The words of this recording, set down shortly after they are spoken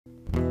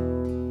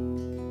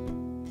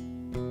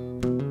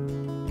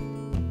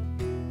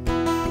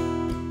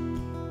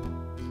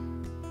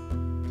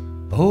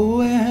Oh,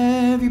 where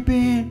have you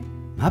been,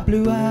 my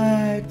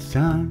blue-eyed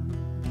son?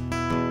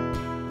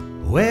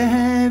 Where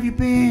have you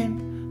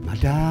been, my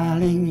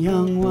darling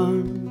young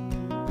one?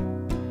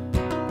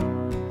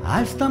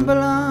 I stumbled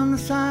on the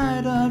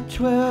side of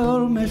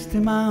 12 misty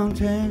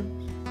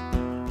mountains.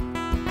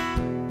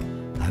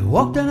 I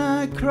walked and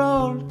I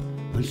crawled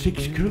on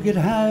 6 crooked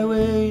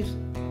highways.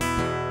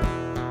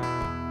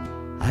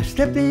 I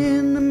stepped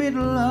in the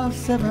middle of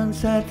 7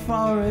 sad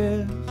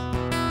forests.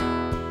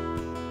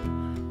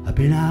 I've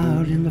been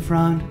out in the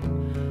front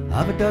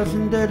of a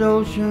dozen dead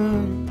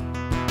oceans.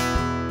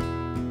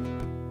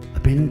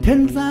 I've been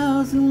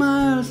 10,000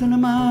 miles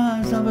and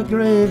miles of a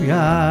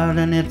graveyard,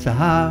 and it's a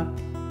hard,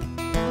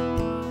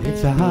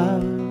 it's a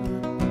hard,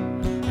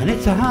 and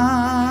it's a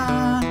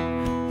hard,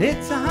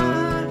 it's a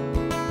hard,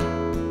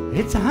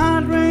 it's a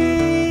hard rain's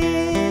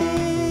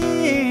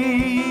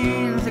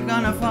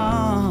gonna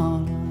fall.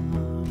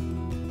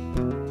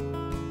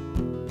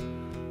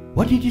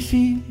 What did you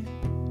see,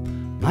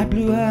 my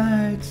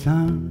blue-eyed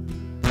son?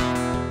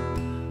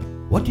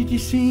 What did you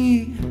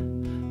see,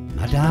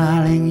 my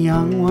darling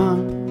young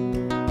one?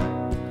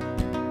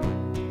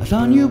 I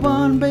saw a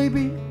newborn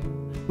baby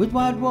with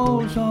white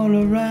walls all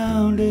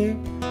around it.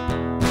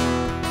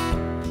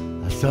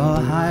 I saw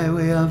a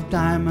highway of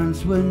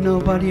diamonds with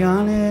nobody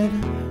on it.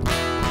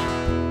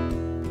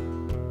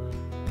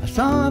 I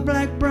saw a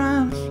black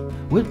bronze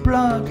with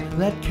blood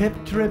that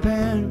kept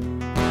dripping.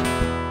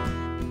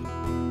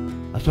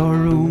 I saw a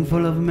room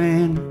full of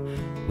men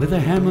with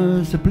their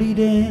hammers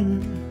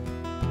a-bleeding.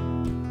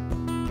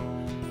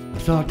 I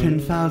saw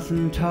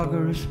 10,000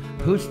 talkers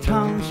whose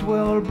tongues were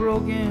all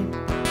broken.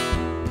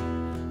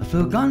 I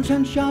saw guns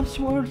and sharp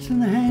swords in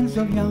the hands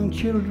of young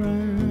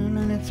children,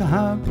 and it's a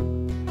hard,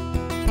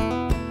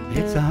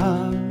 it's a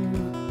hard,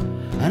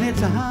 and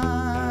it's a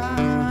hard,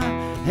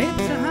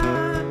 it's a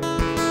hard,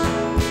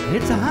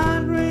 it's a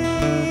hard rain's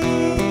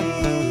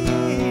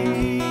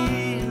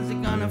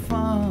gonna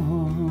fall.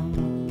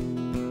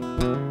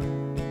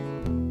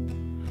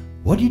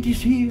 What did you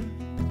see,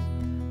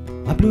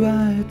 my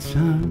blue-eyed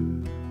son?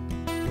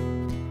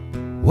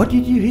 What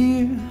did you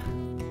hear,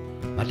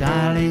 my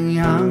darling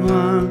young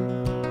one?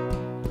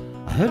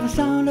 I heard the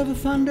sound of the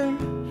thunder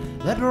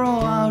that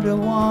roared out a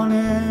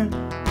warning.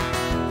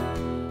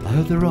 I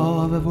heard the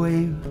roar of a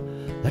wave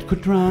that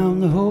could drown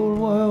the whole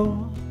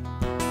world.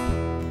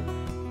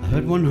 I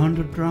heard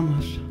 100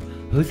 drummers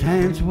whose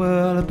hands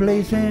were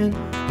a-blazing.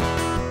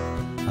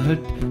 I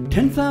heard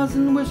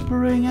 10,000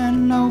 whispering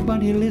and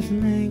nobody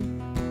listening.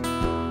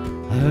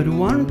 I heard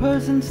one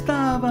person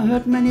starve, I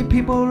heard many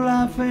people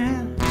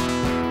laughing.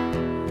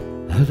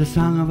 I heard the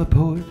song of a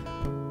poet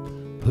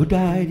who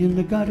died in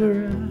the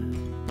gutter.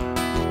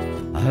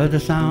 I heard the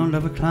sound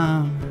of a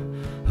clown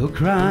who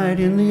cried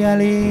in the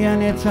alley,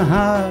 and it's a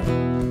hard,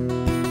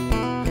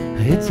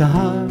 it's a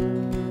hard,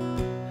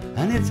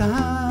 and it's a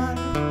hard,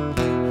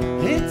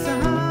 it's a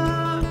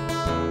hard,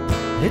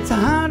 it's a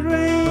hard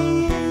rain's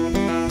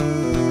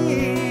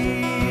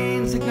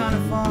gonna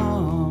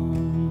fall.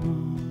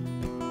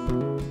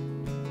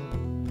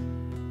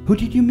 Who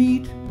did you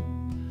meet,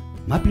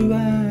 my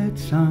blue-eyed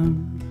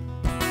son?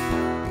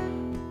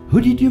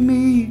 Who did you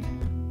meet,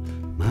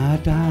 my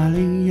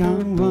darling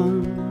young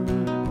one?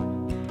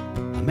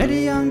 I met a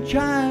young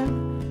child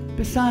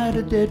beside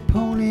a dead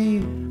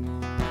pony.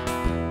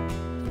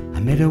 I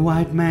met a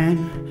white man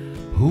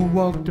who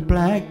walked a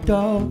black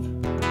dog.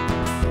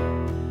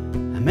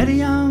 I met a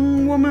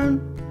young woman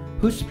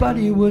whose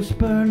body was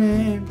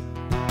burning.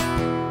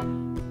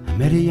 I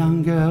met a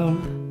young girl,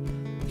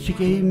 she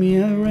gave me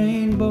a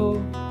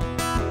rainbow.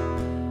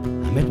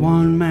 I met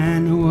one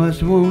man who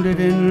was wounded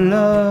in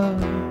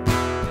love.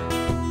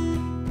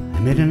 I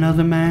met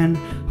another man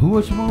who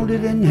was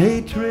wounded in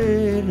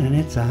hatred, and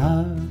it's a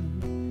hard,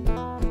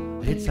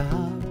 it's a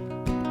hard,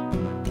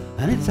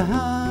 and it's a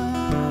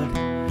hard,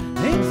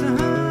 it's a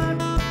hard,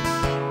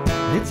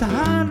 it's a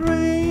hard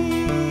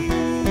rain's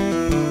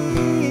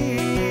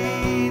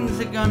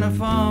gonna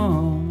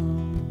fall.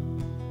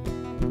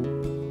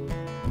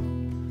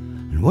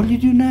 And what do you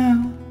do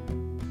now,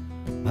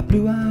 my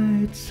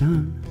blue-eyed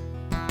son?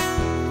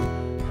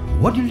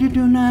 What did you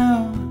do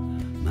now,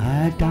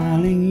 my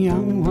darling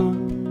young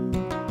one?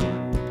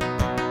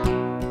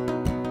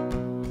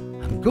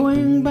 I'm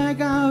going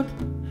back out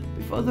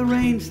before the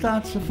rain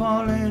starts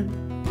a-falling,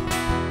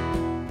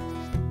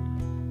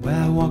 where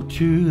I walk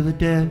to the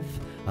depth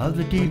of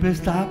the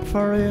deepest dark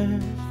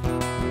forest,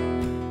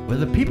 where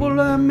the people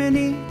are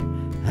many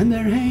and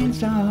their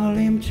hands are all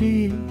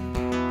empty,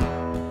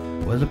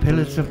 where the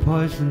pellets of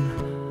poison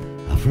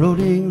are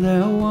floating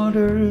their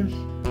waters,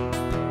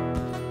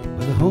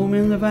 where the home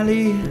in the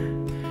valley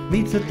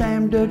meets a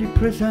damn dirty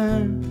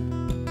prison,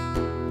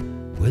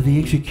 where the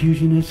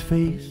executioner's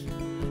face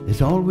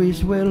is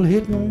always well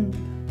hidden,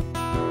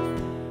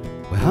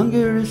 where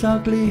hunger is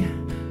ugly,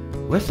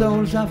 where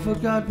souls are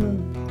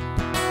forgotten,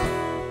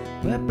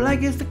 where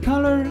black is the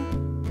color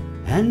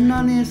and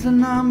none is the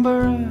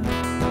number.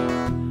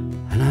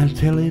 And I'll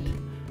tell it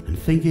and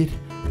think it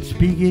and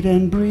speak it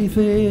and breathe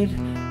it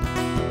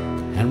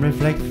and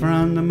reflect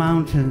from the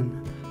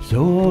mountain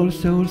so all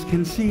souls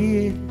can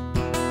see it.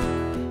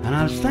 And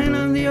I'll stand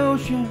on the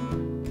ocean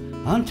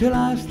until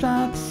I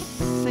start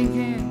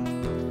sinking.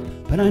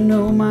 But I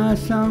know my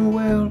song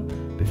well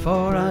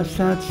before I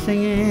start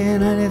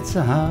singing. And it's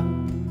a hard,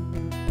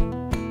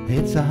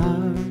 it's a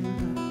hard,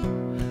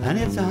 and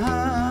it's a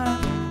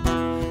hard,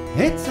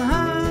 it's a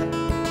hard,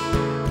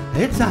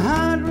 it's a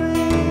hard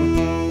rain's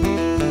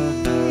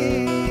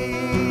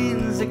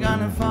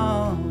gonna fall.